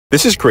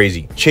This is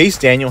crazy. Chase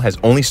Daniel has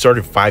only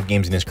started 5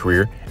 games in his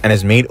career and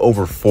has made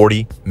over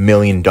 $40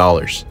 million.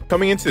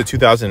 Coming into the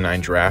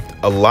 2009 draft,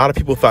 a lot of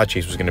people thought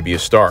Chase was going to be a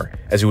star,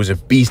 as he was a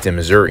beast in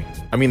Missouri.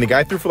 I mean, the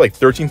guy threw for like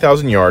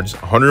 13,000 yards,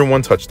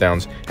 101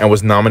 touchdowns, and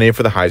was nominated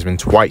for the Heisman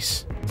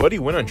twice. But he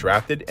went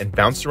undrafted and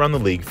bounced around the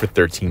league for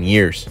 13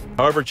 years.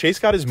 However, Chase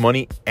got his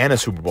money and a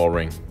Super Bowl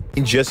ring.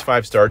 In just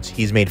 5 starts,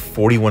 he's made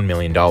 $41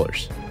 million,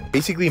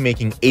 basically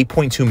making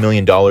 $8.2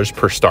 million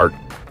per start.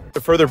 To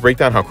further break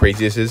down how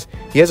crazy this is,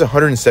 he has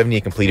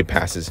 178 completed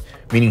passes,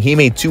 meaning he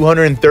made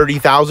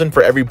 $230,000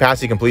 for every pass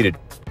he completed.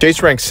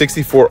 Chase ranked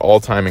 64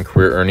 all-time in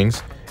career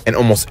earnings, and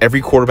almost every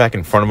quarterback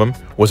in front of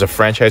him was a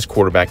franchise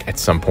quarterback at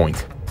some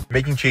point,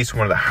 making Chase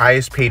one of the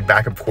highest paid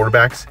backup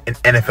quarterbacks in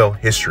NFL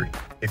history.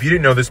 If you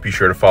didn't know this, be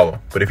sure to follow,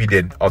 but if you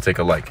did, I'll take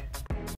a like.